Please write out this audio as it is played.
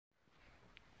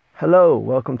Hello,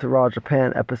 welcome to Raw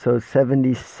Japan, episode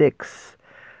 76.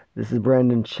 This is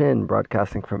Brandon Chin,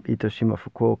 broadcasting from Itoshima,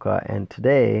 Fukuoka, and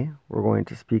today we're going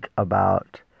to speak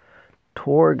about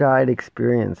tour guide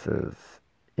experiences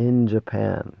in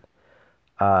Japan.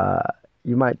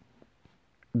 You might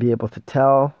be able to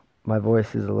tell my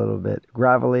voice is a little bit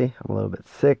gravelly, I'm a little bit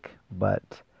sick,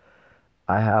 but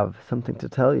I have something to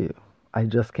tell you. I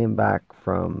just came back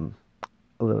from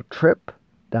a little trip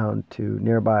down to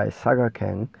nearby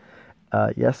Sagaken.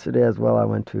 Yesterday as well, I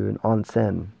went to an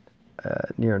onsen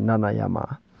near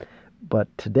Nanayama. But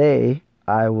today,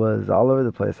 I was all over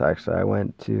the place, actually. I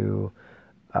went to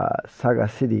Saga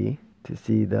City to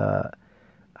see the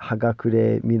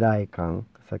Hagakure Miraikan.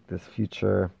 It's like this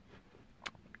future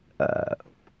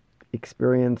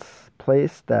experience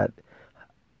place that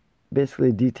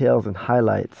basically details and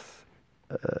highlights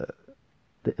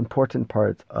the important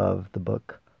parts of the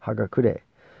book Hagakure,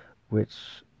 which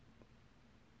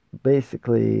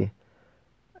basically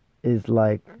is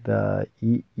like the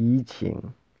I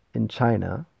Ching in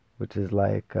China, which is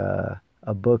like a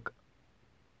book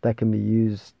that can be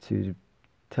used to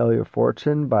tell your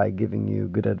fortune by giving you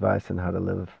good advice on how to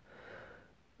live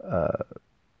a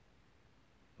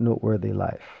noteworthy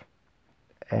life.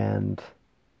 And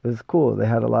it was cool. They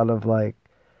had a lot of like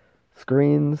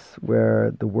screens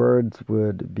where the words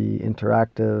would be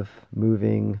interactive,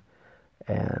 moving,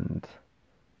 and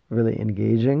really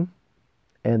engaging.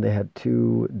 And they had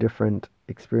two different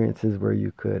experiences where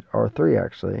you could, or three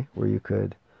actually, where you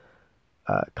could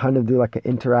kind of do like an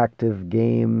interactive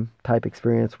game type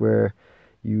experience where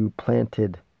you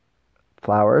planted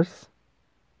flowers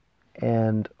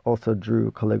and also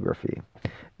drew calligraphy.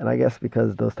 And I guess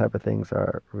because those type of things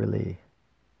are really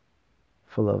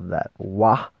full of that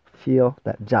wa feel,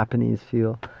 that Japanese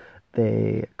feel,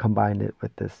 they combined it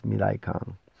with this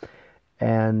Miraikan.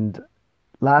 And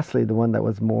lastly, the one that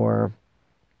was more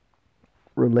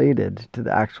related to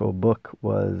the actual book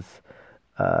was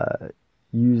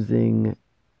using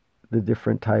the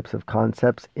different types of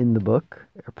concepts in the book,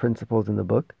 or principles in the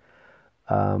book.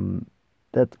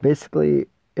 That's basically,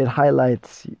 it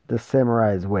highlights the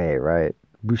samurai's way, right?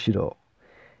 Bushido.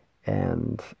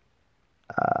 And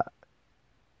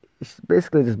it's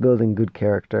basically just building good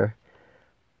character.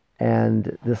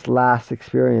 And this last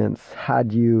experience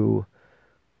had you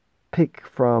pick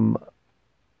from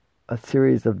a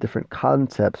series of different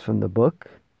concepts from the book,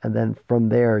 and then from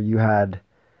there it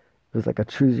was like a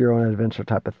choose your own adventure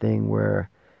type of thing where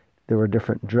there were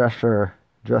different dresser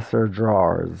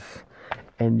drawers,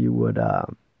 and you would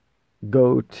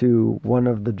go to one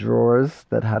of the drawers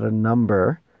that had a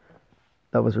number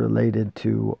that was related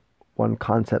to one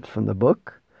concept from the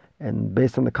book, and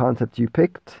based on the concept you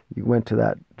picked, you went to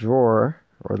that drawer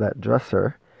or that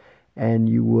dresser, and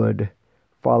you would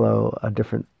follow a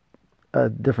different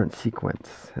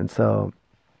sequence. And so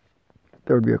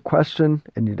there would be a question,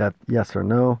 and you'd have yes or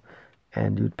no,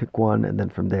 and you'd pick one, and then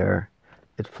from there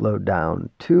it flowed down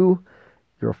to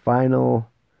your final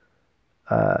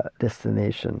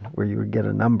destination where you would get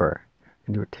a number,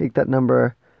 and you would take that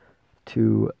number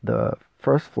to the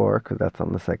first floor, because that's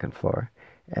on the second floor,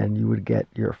 and you would get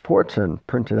your fortune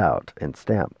printed out and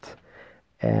stamped.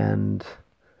 And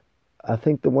I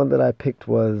think the one that I picked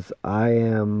was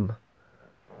I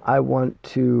want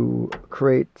to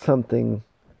create something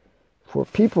for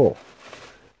people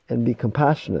and be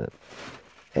compassionate.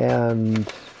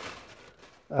 And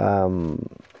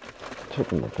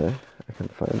checking up there, I can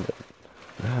find it.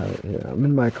 I have it here. I'm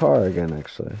in my car again,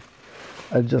 actually.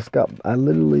 I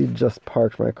literally just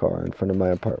parked my car in front of my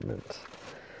apartment.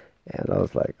 And I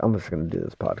was like, I'm just going to do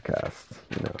this podcast.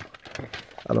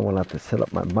 I don't want to have to set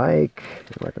up my mic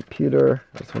and my computer.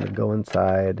 I just want to go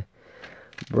inside,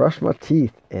 brush my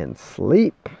teeth, and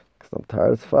sleep because I'm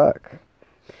tired as fuck.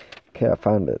 Okay, I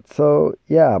found it. So,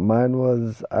 yeah, mine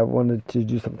was I wanted to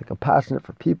do something compassionate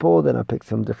for people. Then I picked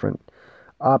some different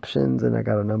options, and I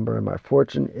got a number. And my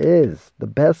fortune is the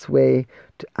best way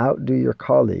to outdo your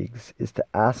colleagues is to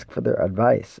ask for their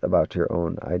advice about your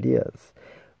own ideas.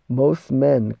 Most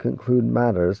men conclude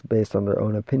matters based on their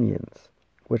own opinions,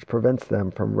 which prevents them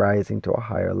from rising to a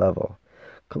higher level.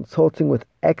 Consulting with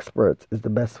experts is the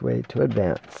best way to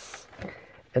advance.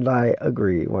 And I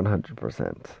agree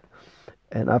 100%.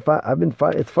 And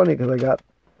it's funny because I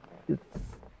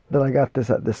got this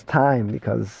at this time,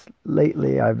 because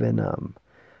lately I've been,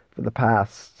 for the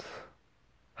past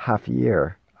half a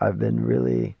year, I've been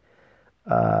really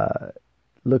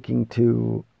looking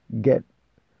to get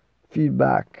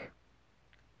feedback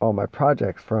on my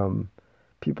projects from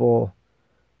people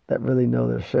that really know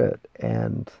their shit.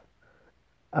 And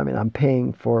I mean, I'm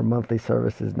paying for monthly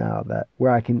services now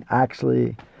where I can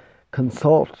actually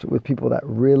consult with people that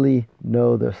really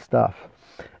know their stuff.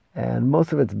 And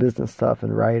most of it's business stuff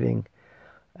and writing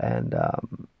and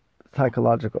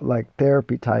psychological, like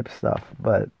therapy type stuff.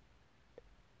 But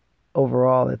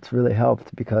overall, it's really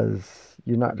helped because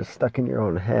you're not just stuck in your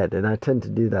own head. And I tend to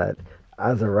do that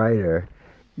as a writer.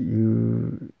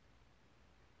 You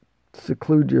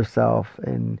seclude yourself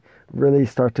and really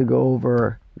start to go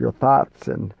over your thoughts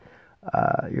and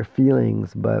your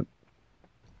feelings. But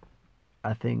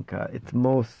I think it's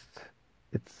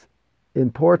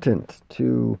important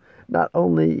to not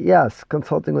only, yes,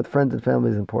 consulting with friends and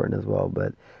family is important as well,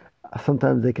 but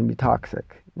sometimes they can be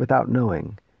toxic without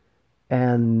knowing.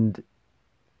 And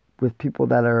with people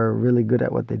that are really good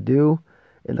at what they do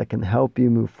and that can help you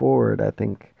move forward, I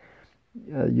think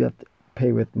you have to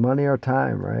pay with money or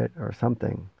time, right? Or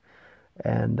something.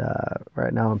 And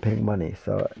right now I'm paying money.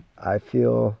 So I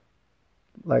feel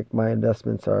like my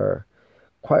investments are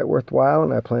quite worthwhile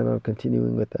and I plan on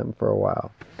continuing with them for a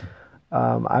while.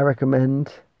 I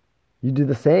recommend you do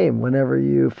the same whenever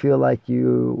you feel like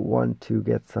you want to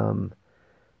get some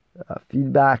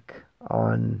feedback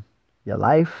on your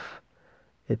life.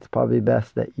 It's probably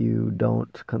best that you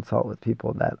don't consult with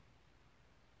people that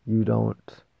you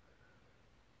don't,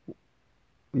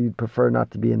 you'd prefer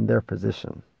not to be in their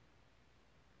position.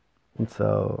 And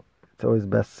so it's always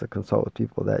best to consult with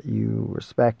people that you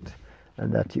respect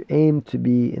and that you aim to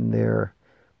be in their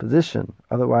position.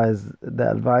 Otherwise, the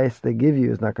advice they give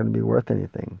you is not going to be worth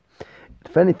anything.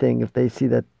 If anything, if they see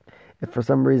that, if for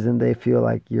some reason they feel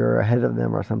like you're ahead of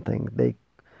them or something,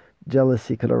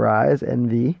 jealousy could arise,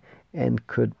 envy, and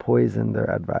could poison their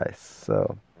advice.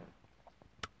 So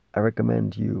I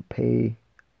recommend you pay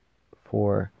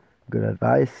for good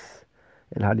advice.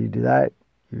 And how do you do that?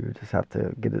 You just have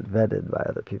to get it vetted by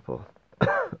other people.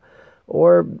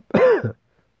 Or,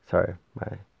 sorry,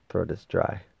 my throat is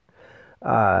dry.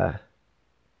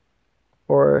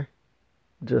 Or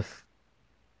just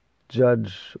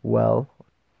judge well,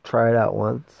 try it out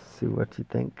once, see what you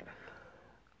think.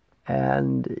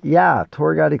 And yeah,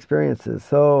 tour guide experiences.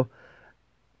 So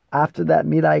after that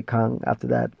Mirai Kang, after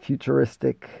that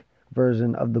futuristic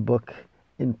version of the book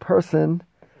in person,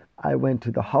 I went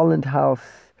to the Holland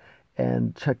House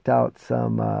and checked out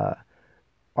some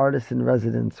artist in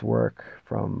residence work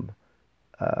from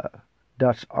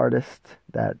Dutch artists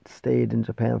that stayed in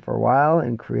Japan for a while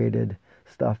and created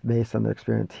stuff based on their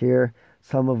experience here,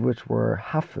 some of which were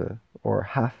hafu or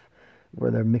half,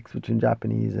 where they're mixed between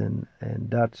Japanese and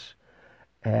Dutch.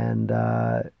 And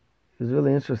it was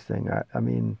really interesting. I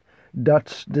mean,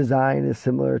 Dutch design is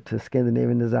similar to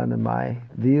Scandinavian design in my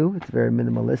view. It's very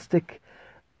minimalistic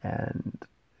and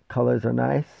colors are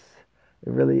nice.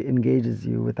 It really engages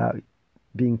you without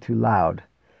being too loud.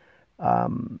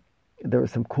 There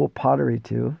was some cool pottery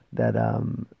too that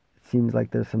seems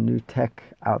like there's some new tech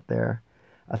out there.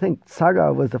 I think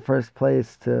Saga was the first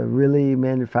place to really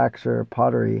manufacture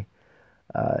pottery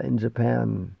in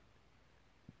Japan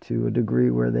to a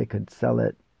degree where they could sell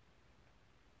it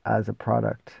as a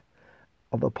product.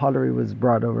 Although pottery was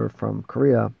brought over from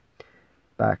Korea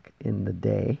back in the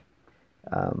day,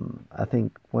 I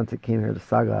think once it came here to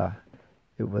Saga,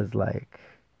 it was like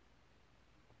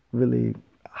really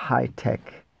high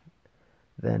tech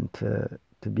then to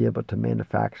be able to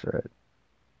manufacture it,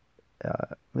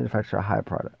 manufacture a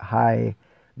high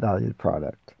valued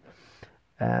product.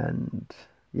 And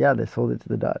yeah, they sold it to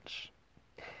the Dutch.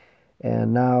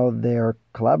 And now they're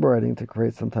collaborating to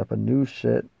create some type of new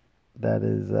shit that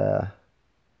is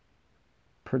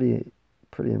pretty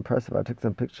impressive. I took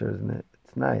some pictures and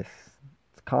it's nice.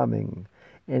 It's calming.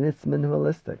 And it's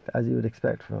minimalistic, as you would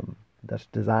expect from Dutch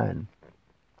design.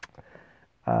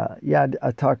 Yeah,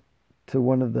 I talked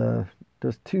to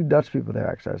there's two Dutch people there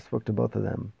actually. I spoke to both of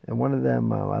them. And one of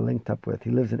them I linked up with. He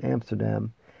lives in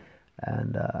Amsterdam.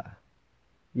 And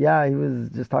yeah, he was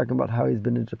just talking about how he's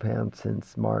been in Japan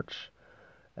since March.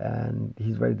 And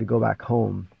he's ready to go back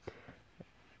home.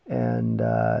 And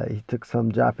he took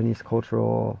some Japanese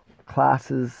cultural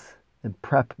classes and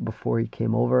prep before he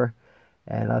came over.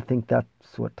 And I think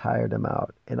that's what tired him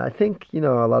out. And I think, a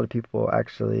lot of people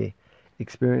actually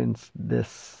experience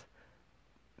this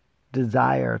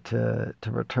desire to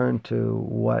return to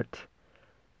what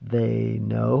they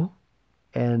know.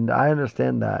 And I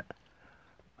understand that.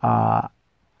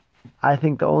 I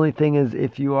think the only thing is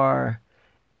if you've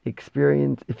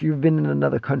been in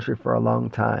another country for a long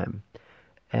time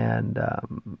and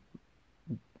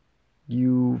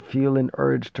you feel an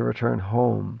urge to return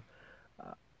home,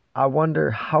 I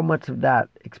wonder how much of that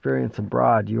experience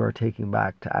abroad you are taking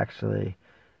back to actually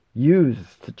use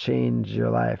to change your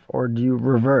life, or do you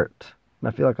revert? And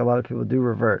I feel like a lot of people do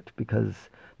revert because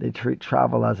they treat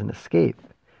travel as an escape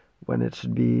when it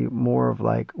should be more of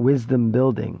like wisdom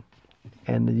building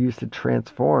and used to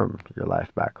transform your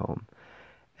life back home.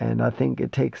 And I think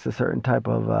it takes a certain type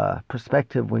of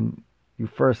perspective when you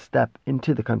first step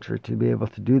into the country to be able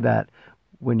to do that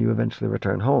when you eventually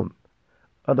return home.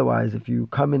 Otherwise, if you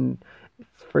come in,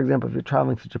 for example, if you're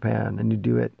traveling to Japan and you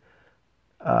do it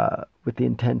with the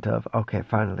intent of, okay,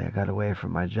 finally I got away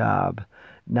from my job.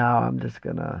 Now I'm just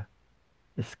gonna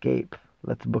escape.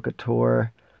 Let's book a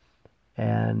tour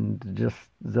and just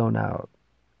zone out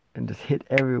and just hit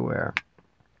everywhere.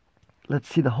 Let's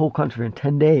see the whole country in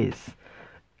 10 days.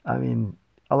 I mean,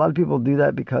 a lot of people do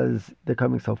that because they're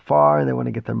coming so far and they want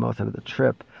to get their most out of the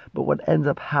trip. But what ends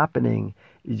up happening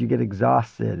is you get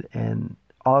exhausted and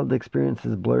all of the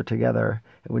experiences blur together.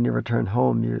 And when you return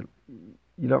home,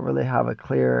 you don't really have a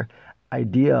clear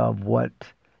idea of what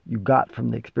you got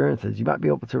from the experiences. You might be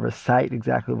able to recite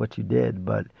exactly what you did,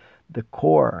 but the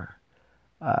core,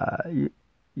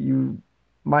 you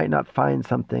might not find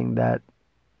something that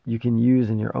you can use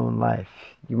in your own life.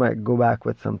 You might go back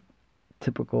with some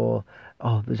typical,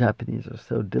 oh, the Japanese are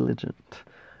so diligent.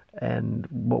 And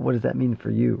what does that mean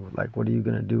for you? Like, what are you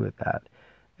going to do with that?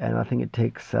 And I think it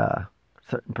takes a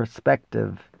certain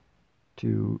perspective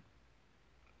to,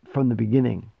 from the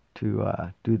beginning,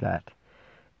 to do that.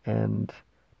 And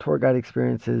tour guide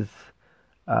experiences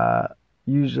uh,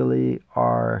 usually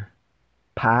are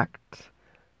packed.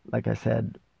 Like I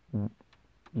said,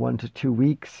 1 to 2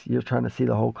 weeks. You're trying to see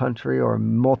the whole country or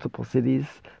multiple cities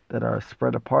that are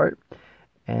spread apart,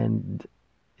 and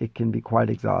it can be quite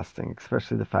exhausting,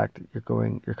 especially the fact that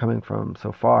you're coming from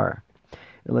so far,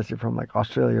 unless you're from like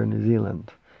Australia or New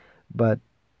Zealand. But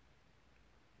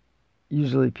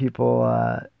usually people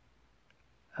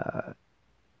uh,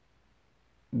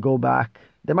 go back.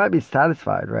 They might be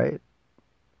satisfied, right?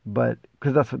 But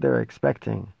because that's what they're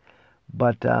expecting.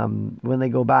 But when they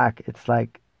go back, it's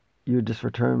like you just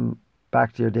return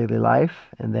back to your daily life,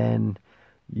 and then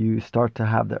you start to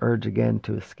have the urge again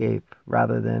to escape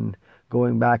rather than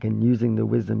going back and using the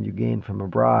wisdom you gained from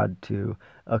abroad to,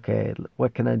 okay,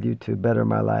 what can I do to better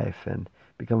my life and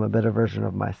become a better version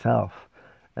of myself?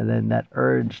 And then that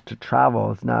urge to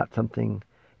travel is not something,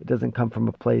 it doesn't come from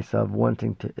a place of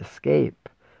wanting to escape,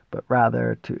 but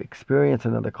rather to experience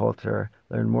another culture,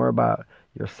 learn more about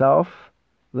yourself,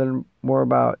 learn more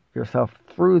about yourself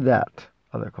through that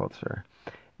other culture,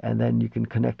 and then you can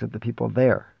connect with the people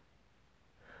there.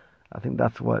 I think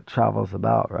that's what travel's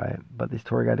about, right? But these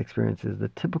tour guide experiences, the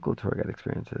typical tour guide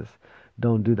experiences,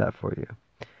 don't do that for you.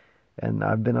 And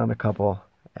I've been on a couple,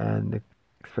 and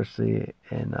especially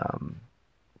in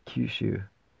Kyushu,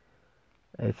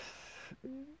 it's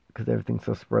because everything's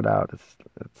so spread out. It's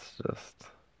just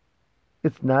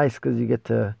it's nice because you get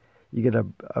a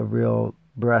real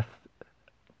breath.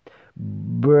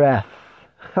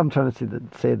 I'm trying to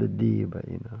say the D, but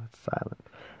it's silent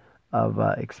of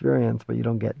experience, but you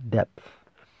don't get depth.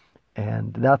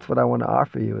 And that's what I want to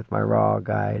offer you with my raw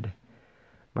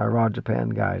Japan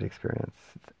guide experience.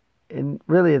 And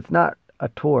really, it's not a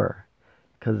tour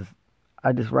because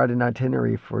I just write an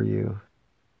itinerary for you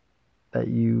that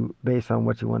you base on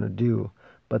what you want to do.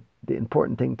 But the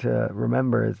important thing to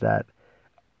remember is that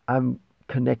I'm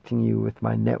connecting you with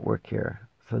my network here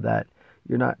so that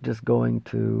you're not just going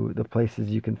to the places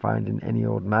you can find in any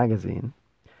old magazine.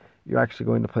 You're actually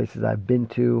going to places I've been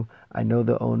to. I know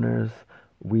the owners.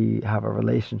 We have a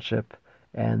relationship,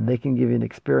 and they can give you an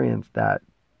experience that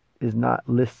is not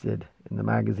listed in the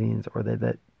magazines or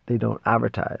that they don't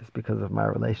advertise because of my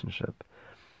relationship.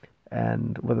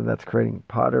 And whether that's creating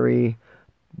pottery,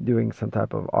 doing some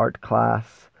type of art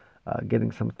class,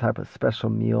 getting some type of special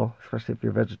meal, especially if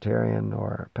you're vegetarian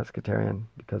or pescatarian,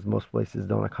 because most places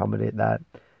don't accommodate that.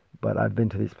 But I've been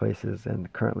to these places,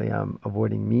 and currently I'm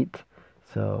avoiding meat.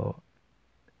 So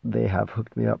they have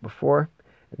hooked me up before,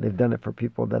 and they've done it for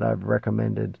people that I've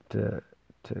recommended to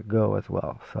go as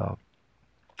well. So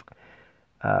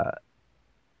uh,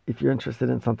 if you're interested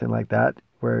in something like that,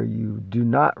 where you do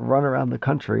not run around the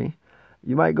country,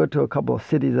 you might go to a couple of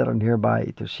cities that are nearby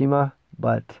Itoshima,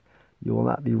 but you will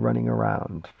not be running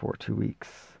around for 2 weeks,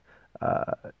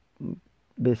 uh,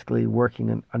 basically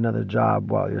working another job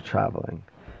while you're traveling.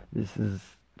 This is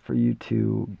for you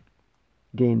to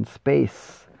gain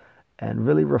space and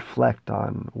really reflect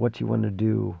on what you want to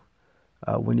do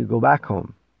when you go back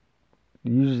home.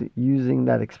 Using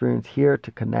that experience here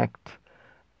to connect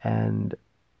and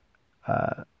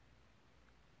uh,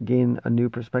 gain a new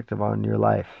perspective on your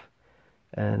life.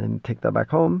 And then take that back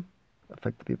home,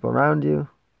 affect the people around you,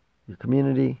 your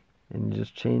community, and you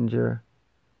just change your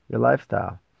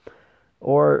lifestyle.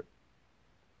 Or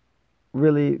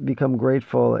really become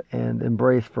grateful and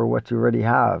embrace for what you already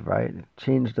have, right?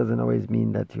 Change doesn't always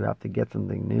mean that you have to get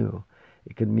something new.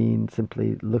 It could mean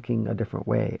simply looking a different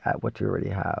way at what you already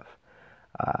have.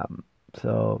 Um,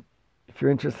 so if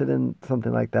you're interested in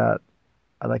something like that,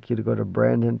 I'd like you to go to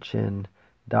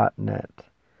brandonchin.net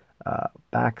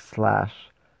backslash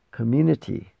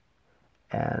community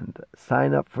and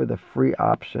sign up for the free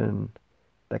option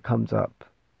that comes up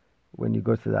when you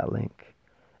go to that link.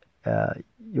 Uh,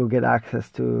 you'll get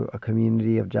access to a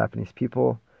community of Japanese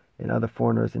people and other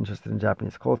foreigners interested in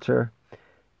Japanese culture.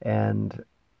 And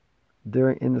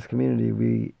in this community,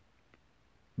 we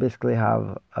basically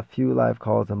have a few live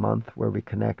calls a month where we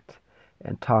connect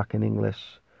and talk in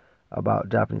English about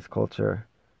Japanese culture.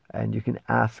 And you can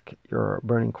ask your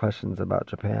burning questions about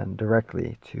Japan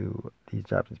directly to these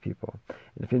Japanese people.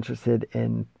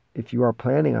 And if you are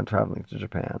planning on traveling to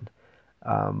Japan,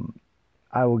 um,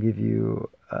 I will give you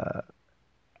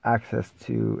access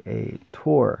to a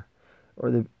tour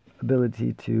or the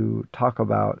ability to talk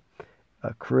about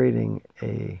creating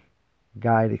a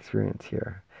guide experience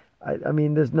here. I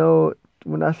mean,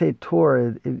 when I say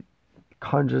tour, it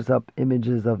conjures up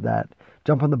images of that.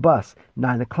 Jump on the bus,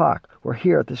 9 o'clock, we're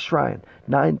here at this shrine.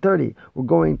 9:30, we're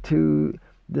going to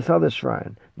this other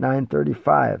shrine.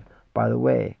 9:35, by the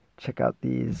way, check out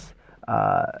these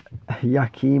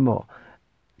yakimo.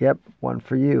 Yep, one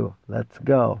for you. Let's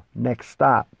go. Next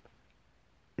stop.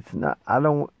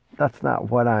 That's not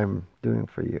what I'm doing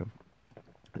for you.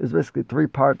 There's basically three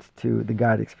parts to the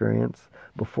guide experience: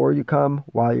 before you come,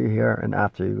 while you're here, and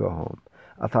after you go home.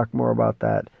 I'll talk more about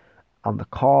that on the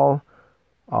call.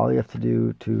 All you have to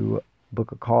do to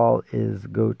book a call is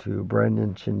go to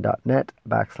brandonchin.net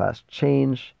backslash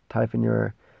change, type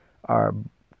in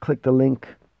click the link,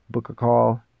 book a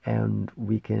call, and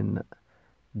we can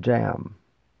jam.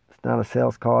 It's not a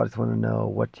sales call. I just want to know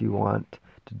what you want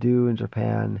to do in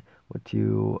Japan, what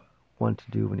you want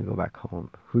to do when you go back home,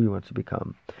 who you want to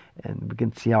become. And we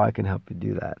can see how I can help you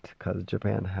do that, because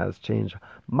Japan has changed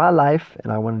my life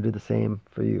and I want to do the same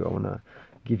for you.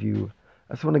 I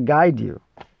just want to guide you.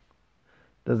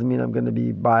 Doesn't mean I'm going to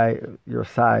be by your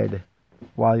side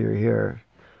while you're here,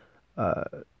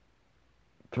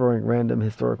 throwing random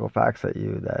historical facts at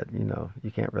you that,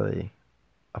 you can't really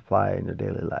apply in your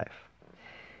daily life.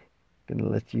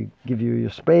 Gonna give you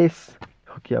your space,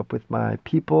 hook you up with my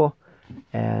people,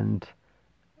 and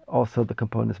also the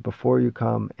components before you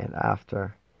come and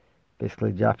after.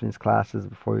 Basically Japanese classes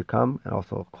before you come, and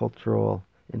also cultural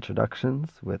introductions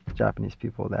with Japanese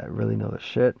people that really know their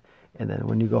shit. And then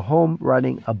when you go home,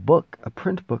 writing a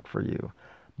print book for you,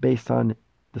 based on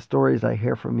the stories I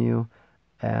hear from you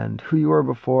and who you were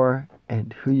before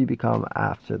and who you become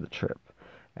after the trip.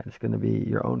 And it's going to be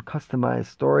your own customized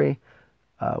story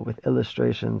with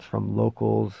illustrations from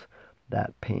locals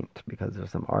that paint, because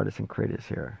there's some artists and creators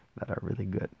here that are really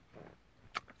good.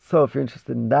 So if you're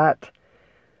interested in that,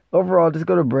 overall, just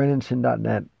go to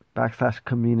brandonchin.net backslash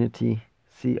community,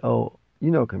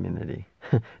 community.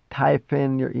 Type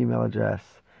in your email address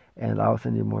and I'll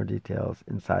send you more details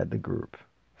inside the group.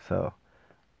 So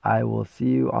I will see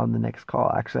you on the next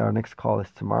call. Actually, our next call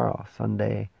is tomorrow,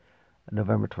 Sunday,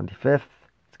 November 25th.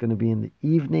 It's going to be in the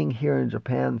evening here in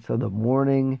Japan, so the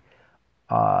morning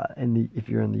if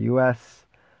you're in the US,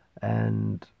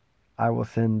 and I will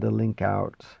send the link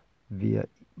out via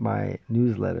my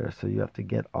newsletter, so you have to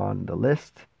get on the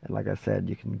list. And like I said,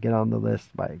 you can get on the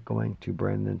list by going to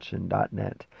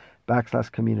brandonchin.net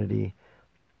backslash community,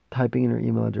 typing in your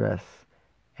email address,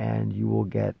 and you will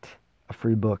get a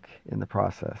free book in the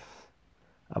process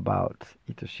about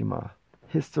Itoshima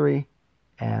history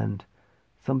and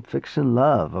some fiction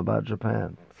love about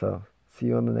Japan. So see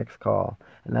you on the next call.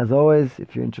 And as always,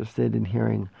 if you're interested in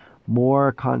hearing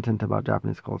more content about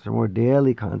Japanese culture, more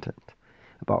daily content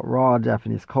about raw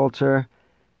Japanese culture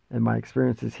and my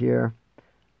experiences here,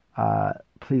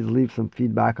 please leave some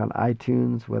feedback on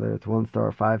iTunes, whether it's 1 star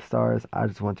or 5 stars. I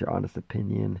just want your honest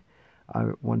opinion. I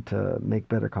want to make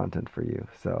better content for you.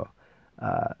 So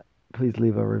please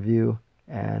leave a review,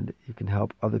 and you can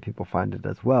help other people find it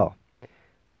as well.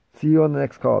 See you on the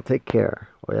next call. Take care.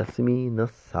 Oyasumi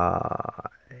nasai.